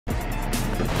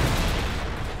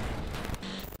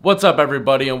What's up,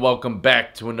 everybody, and welcome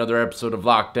back to another episode of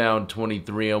Lockdown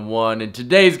 23-1. And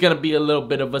today's gonna be a little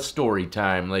bit of a story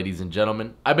time, ladies and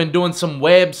gentlemen. I've been doing some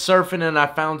web surfing and I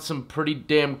found some pretty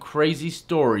damn crazy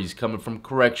stories coming from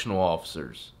correctional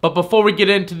officers. But before we get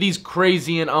into these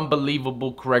crazy and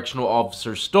unbelievable correctional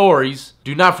officer stories,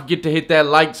 do not forget to hit that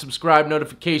like, subscribe,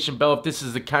 notification bell if this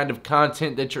is the kind of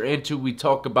content that you're into. We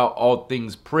talk about all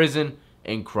things prison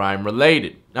and crime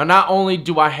related. Now, not only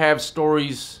do I have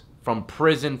stories from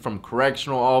prison, from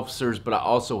correctional officers, but I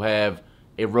also have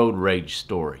a road rage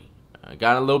story. I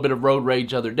got a little bit of road rage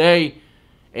the other day,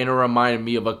 and it reminded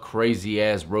me of a crazy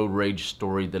ass road rage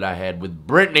story that I had with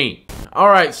Brittany.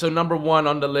 Alright, so number one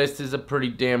on the list is a pretty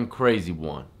damn crazy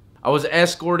one. I was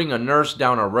escorting a nurse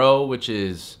down a row, which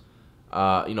is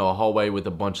a hallway with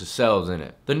a bunch of cells in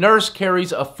it. The nurse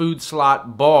carries a food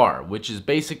slot bar, which is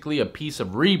basically a piece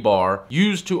of rebar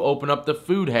used to open up the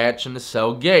food hatch in the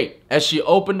cell gate. As she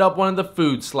opened up one of the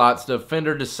food slots, the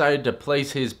offender decided to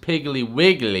place his Piggly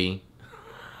Wiggly.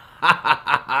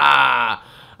 I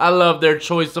love their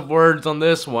choice of words on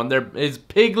this one. His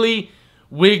Piggly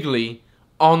Wiggly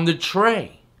on the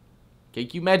tray. Okay,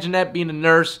 can you imagine that, being a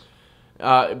nurse?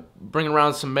 Bring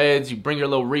around some meds, you bring your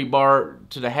little rebar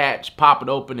to the hatch, pop it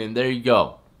open, and there you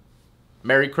go.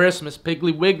 Merry Christmas,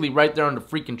 Piggly Wiggly right there on the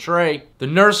freaking tray. The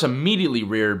nurse immediately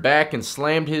reared back and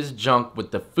slammed his junk with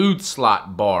the food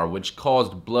slot bar, which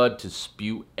caused blood to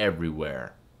spew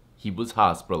everywhere. He was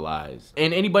hospitalized.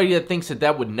 And anybody that thinks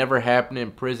that would never happen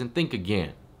in prison, think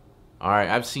again. Alright,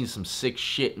 I've seen some sick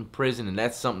shit in prison, and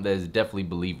that's something that is definitely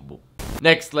believable.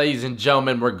 Next, ladies and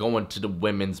gentlemen, we're going to the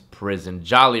women's prison.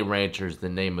 Jolly Ranchers, the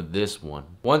name of this one.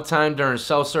 One time during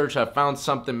cell search, I found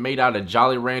something made out of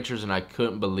Jolly Ranchers and I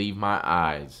couldn't believe my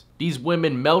eyes. These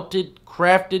women melted,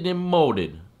 crafted, and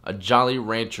molded a Jolly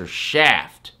Rancher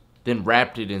shaft, then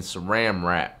wrapped it in saran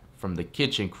wrap from the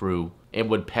kitchen crew and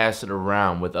would pass it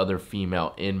around with other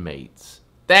female inmates.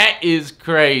 That is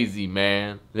crazy,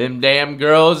 man. Them damn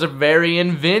girls are very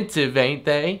inventive, ain't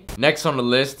they? Next on the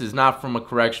list is not from a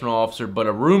correctional officer, but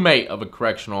a roommate of a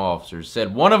correctional officer.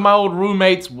 Said, one of my old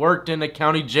roommates worked in a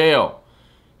county jail.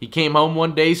 He came home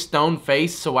one day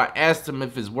stone-faced, so I asked him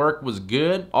if his work was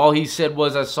good. All he said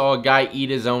was, I saw a guy eat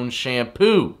his own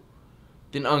shampoo,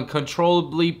 then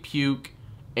uncontrollably puke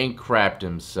and crapped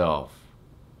himself.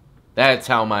 That's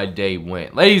how my day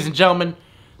went. Ladies and gentlemen,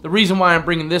 the reason why I'm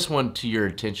bringing this one to your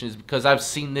attention is because I've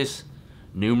seen this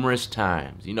numerous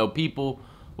times. You know, people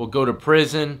will go to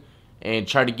prison and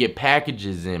try to get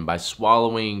packages in by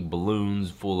swallowing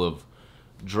balloons full of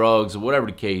drugs or whatever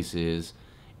the case is.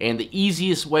 And the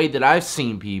easiest way that I've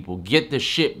seen people get the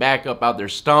shit back up out their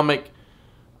stomach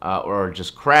or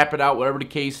just crap it out, whatever the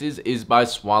case is by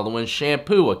swallowing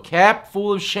shampoo. A cap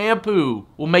full of shampoo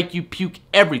will make you puke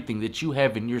everything that you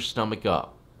have in your stomach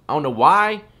up. I don't know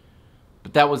why,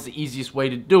 but that was the easiest way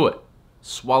to do it.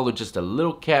 Swallow just a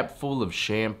little cap full of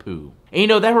shampoo. And you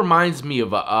know, that reminds me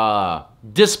of a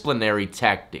disciplinary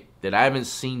tactic that I haven't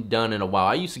seen done in a while.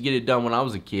 I used to get it done when I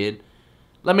was a kid.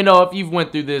 Let me know if you've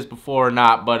went through this before or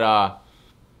not, but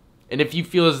and if you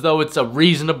feel as though it's a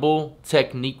reasonable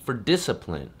technique for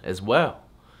discipline as well.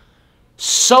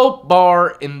 Soap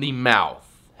bar in the mouth.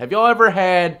 Have y'all ever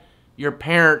had your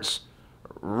parents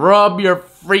rub your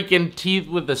freaking teeth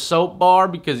with a soap bar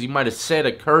because you might have said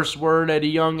a curse word at a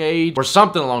young age or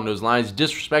something along those lines,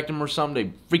 disrespect them or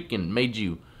something? They freaking made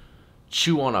you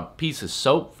chew on a piece of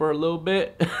soap for a little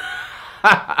bit.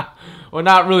 Well,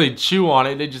 not really chew on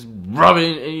it, they just rub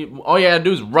it. All you gotta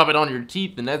do is rub it on your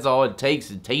teeth, and that's all it takes.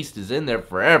 The taste is in there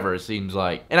forever, it seems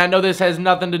like. And I know this has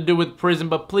nothing to do with prison,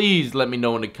 but please let me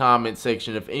know in the comment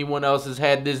section if anyone else has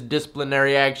had this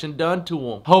disciplinary action done to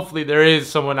them. Hopefully there is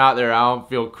someone out there I don't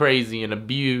feel crazy and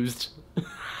abused.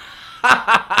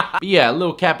 But yeah, a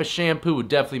little cap of shampoo would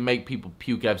definitely make people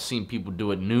puke. I've seen people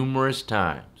do it numerous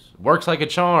times. Works like a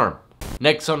charm.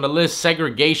 Next on the list,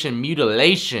 segregation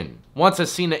mutilation. Once I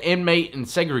seen an inmate in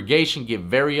segregation get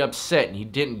very upset and he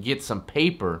didn't get some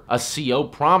paper a CO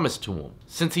promised to him.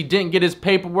 Since he didn't get his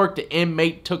paperwork, the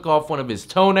inmate took off one of his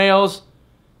toenails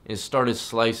and started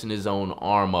slicing his own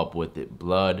arm up with it.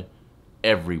 Blood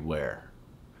everywhere.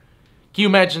 Can you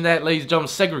imagine that, ladies and gentlemen?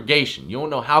 Segregation. You don't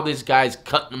know how this guy's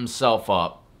cutting himself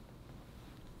up.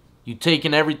 You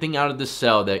taking everything out of the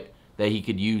cell that he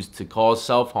could use to cause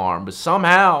self-harm, but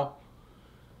somehow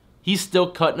he's still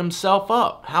cutting himself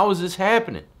up. How is this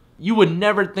happening? You would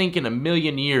never think in a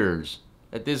million years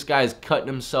that this guy's cutting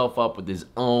himself up with his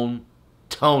own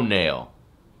toenail.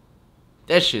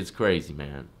 That shit's crazy,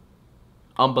 man.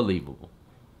 Unbelievable.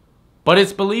 But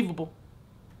it's believable.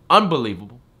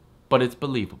 Unbelievable. But it's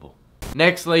believable.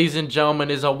 Next, ladies and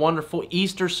gentlemen, is a wonderful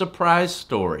Easter surprise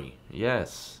story.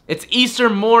 Yes. It's Easter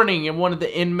morning, and one of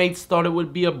the inmates thought it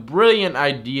would be a brilliant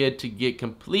idea to get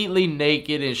completely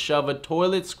naked and shove a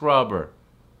toilet scrubber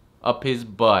up his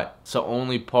butt, so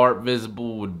only part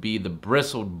visible would be the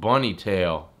bristled bunny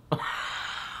tail.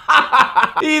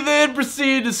 He then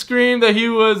proceeded to scream that he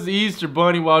was the Easter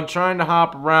Bunny while trying to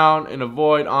hop around and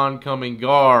avoid oncoming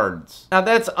guards. Now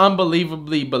that's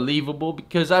unbelievably believable,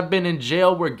 because I've been in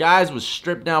jail where guys would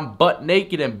strip down butt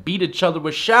naked and beat each other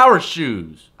with shower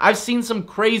shoes. I've seen some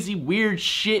crazy weird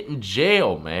shit in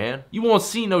jail, man. You won't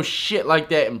see no shit like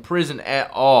that in prison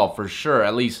at all, for sure.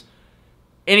 At least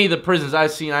any of the prisons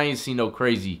I've seen, I ain't seen no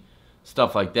crazy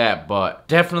stuff like that. But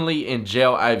definitely in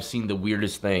jail, I've seen the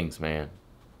weirdest things, man.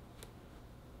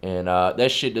 And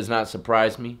that shit does not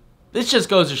surprise me. This just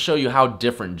goes to show you how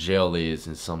different jail is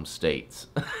in some states.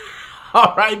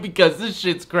 Alright, because this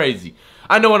shit's crazy.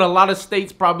 I know in a lot of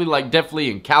states, probably like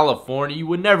definitely in California, you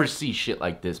would never see shit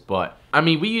like this. But, I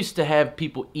mean, we used to have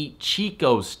people eat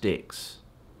Chico sticks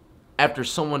after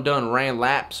someone done ran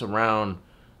laps around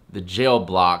the jail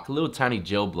block, a little tiny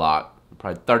jail block,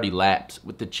 probably 30 laps,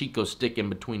 with the Chico stick in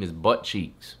between his butt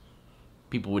cheeks.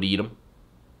 People would eat them.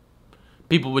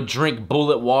 People would drink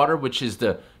bullet water, which is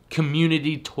the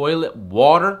community toilet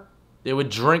water. They would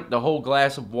drink the whole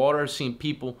glass of water. I've seen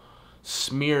people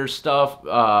smear stuff,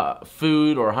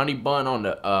 food or honey bun on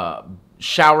the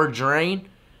shower drain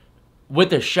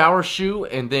with a shower shoe,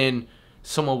 and then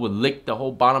someone would lick the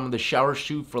whole bottom of the shower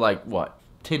shoe for like, what,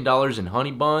 $10 in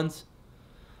honey buns?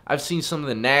 I've seen some of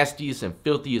the nastiest and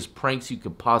filthiest pranks you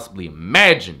could possibly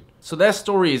imagine. So that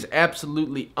story is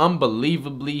absolutely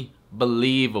unbelievably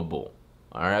believable.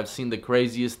 Alright, I've seen the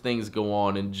craziest things go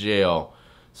on in jail.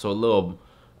 So a little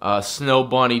snow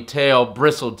bunny tail,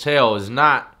 bristled tail is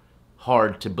not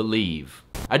hard to believe.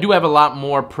 I do have a lot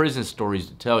more prison stories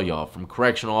to tell y'all from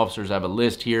correctional officers. I have a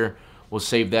list here. We'll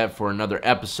save that for another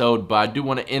episode. But I do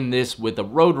want to end this with a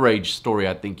road rage story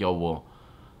I think y'all will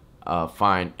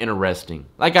find interesting.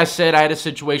 Like I said, I had a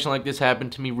situation like this happen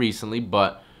to me recently.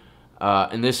 But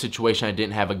in this situation, I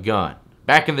didn't have a gun.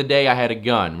 Back in the day, I had a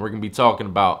gun. We're going to be talking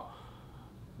about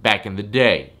back in the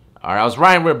day. Alright, I was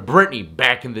riding with Brittany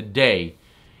back in the day,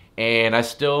 and I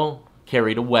still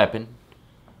carried a weapon.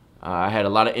 I had a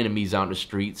lot of enemies out in the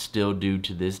streets, still do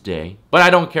to this day. But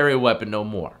I don't carry a weapon no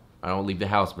more. I don't leave the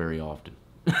house very often.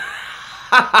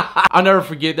 I'll never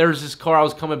forget, there was this car I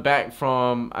was coming back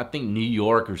from, I think New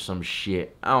York or some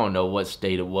shit. I don't know what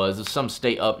state it was. It was some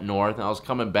state up north, and I was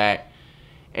coming back.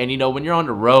 And you know, when you're on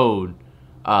the road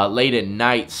late at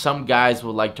night, some guys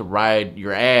would like to ride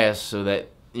your ass so that,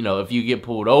 you know, if you get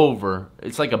pulled over,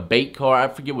 it's like a bait car. I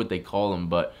forget what they call them,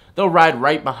 but they'll ride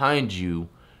right behind you,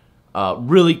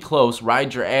 really close,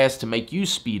 ride your ass to make you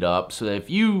speed up, so that if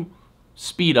you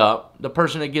speed up, the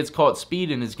person that gets caught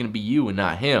speeding is going to be you and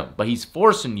not him. But he's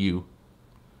forcing you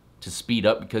to speed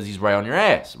up because he's right on your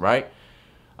ass, right?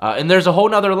 And there's a whole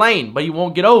nother lane, but you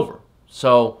won't get over.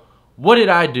 So what did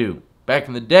I do? Back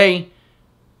in the day,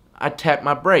 I tapped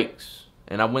my brakes.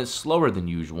 And I went slower than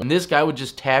usual. And this guy would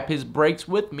just tap his brakes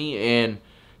with me and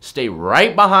stay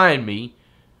right behind me,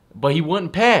 but he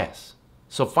wouldn't pass.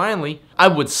 So finally, I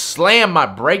would slam my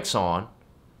brakes on,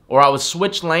 or I would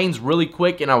switch lanes really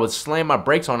quick and I would slam my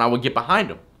brakes on. I would get behind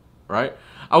him, right?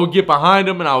 I would get behind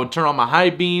him and I would turn on my high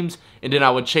beams, and then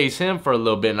I would chase him for a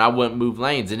little bit and I wouldn't move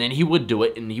lanes. And then he would do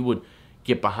it and he would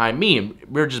get behind me, and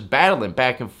we were just battling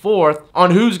back and forth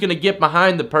on who's going to get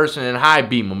behind the person and high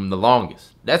beam them the longest.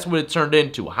 That's what it turned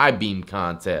into, a high beam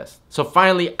contest. So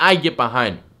finally, I get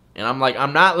behind him. And I'm like,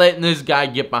 I'm not letting this guy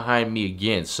get behind me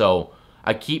again. So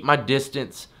I keep my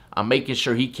distance. I'm making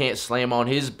sure he can't slam on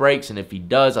his brakes. And if he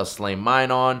does, I'll slam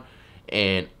mine on.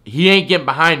 And he ain't getting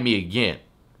behind me again,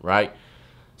 right?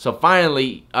 So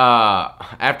finally,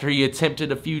 after he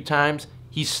attempted a few times,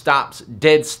 he stops,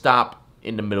 dead stop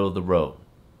in the middle of the road.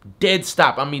 Dead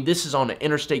stop. I mean, this is on the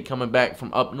interstate coming back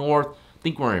from up north. I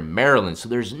think we're in Maryland, so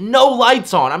there's no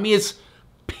lights on. I mean, it's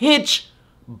pitch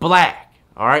black,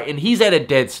 all right? And he's at a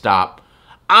dead stop.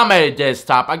 I'm at a dead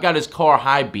stop. I got his car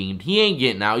high beamed. He ain't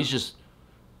getting out. He's just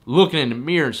looking in the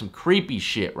mirror and some creepy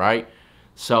shit, right?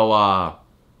 So,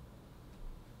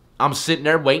 I'm sitting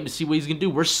there waiting to see what he's going to do.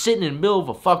 We're sitting in the middle of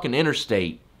a fucking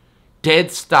interstate,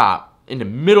 dead stop, in the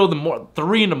middle of the morning,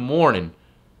 3 in the morning,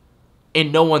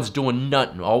 and no one's doing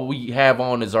nothing. All we have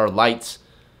on is our lights.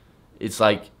 It's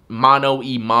like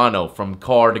mano from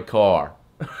car to car.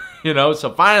 You know,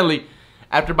 so finally,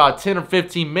 after about 10 or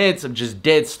 15 minutes of just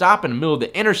dead stop in the middle of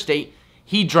the interstate,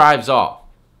 he drives off.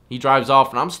 He drives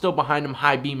off, and I'm still behind him,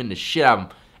 high beaming the shit out of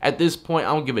him. At this point,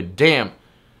 I don't give a damn.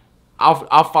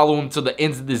 I'll follow him to the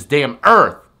ends of this damn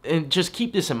earth. And just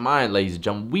keep this in mind, ladies and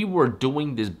gentlemen. We were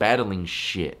doing this battling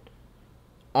shit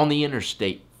on the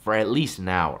interstate for at least an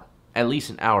hour. At least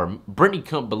an hour. Brittany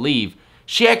couldn't believe.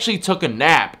 She actually took a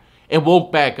nap and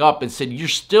woke back up and said, "You're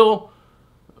still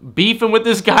beefing with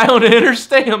this guy on the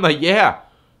interstate?" I'm like, "Yeah,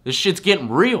 this shit's getting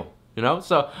real," you know?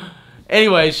 So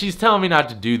anyway, she's telling me not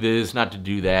to do this, not to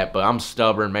do that, but I'm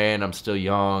stubborn, man. I'm still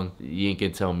young. You ain't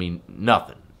gonna tell me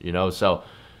nothing, you know? So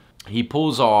he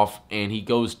pulls off and he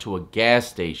goes to a gas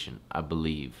station, I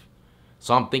believe.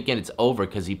 So I'm thinking it's over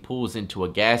because he pulls into a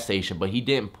gas station, but he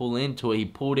didn't pull into it. He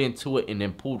pulled into it and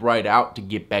then pulled right out to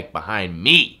get back behind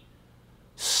me.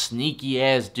 Sneaky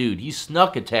ass dude. He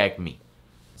snuck attacked me.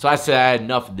 So I said I had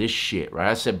enough of this shit, right?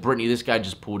 I said, "Brittany, this guy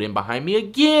just pulled in behind me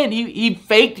again. He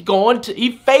fake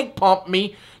pumped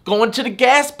me going to the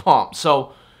gas pump."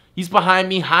 So he's behind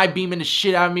me, high beaming the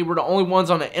shit out of me. We're the only ones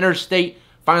on the interstate.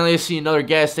 Finally, I see another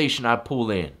gas station. I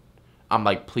pull in. I'm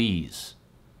like, "Please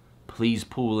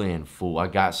pull in, fool. I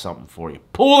got something for you.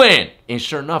 Pull in." And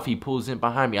sure enough, he pulls in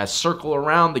behind me. I circle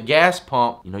around the gas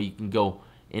pump. You know, you can go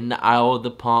in the aisle of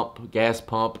the pump, gas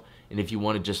pump, and if you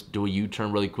want to just do a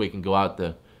U-turn really quick and go out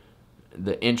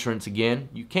the entrance again,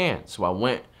 you can. So I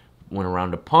went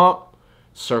around the pump,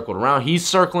 circled around. He's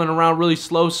circling around really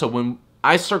slow, so when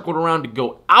I circled around to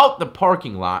go out the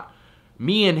parking lot,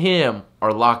 me and him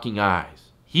are locking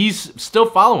eyes. He's still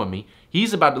following me.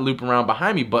 He's about to loop around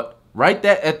behind me, but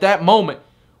at that moment,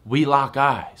 we lock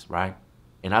eyes, right?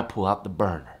 And I pull out the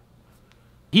burner.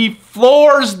 He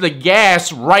floors the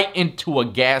gas right into a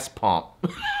gas pump.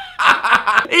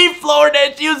 He floored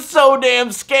that. He was so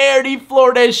damn scared. He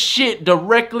floored that shit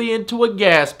directly into a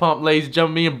gas pump, ladies and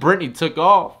gentlemen. Me and Brittany took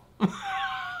off.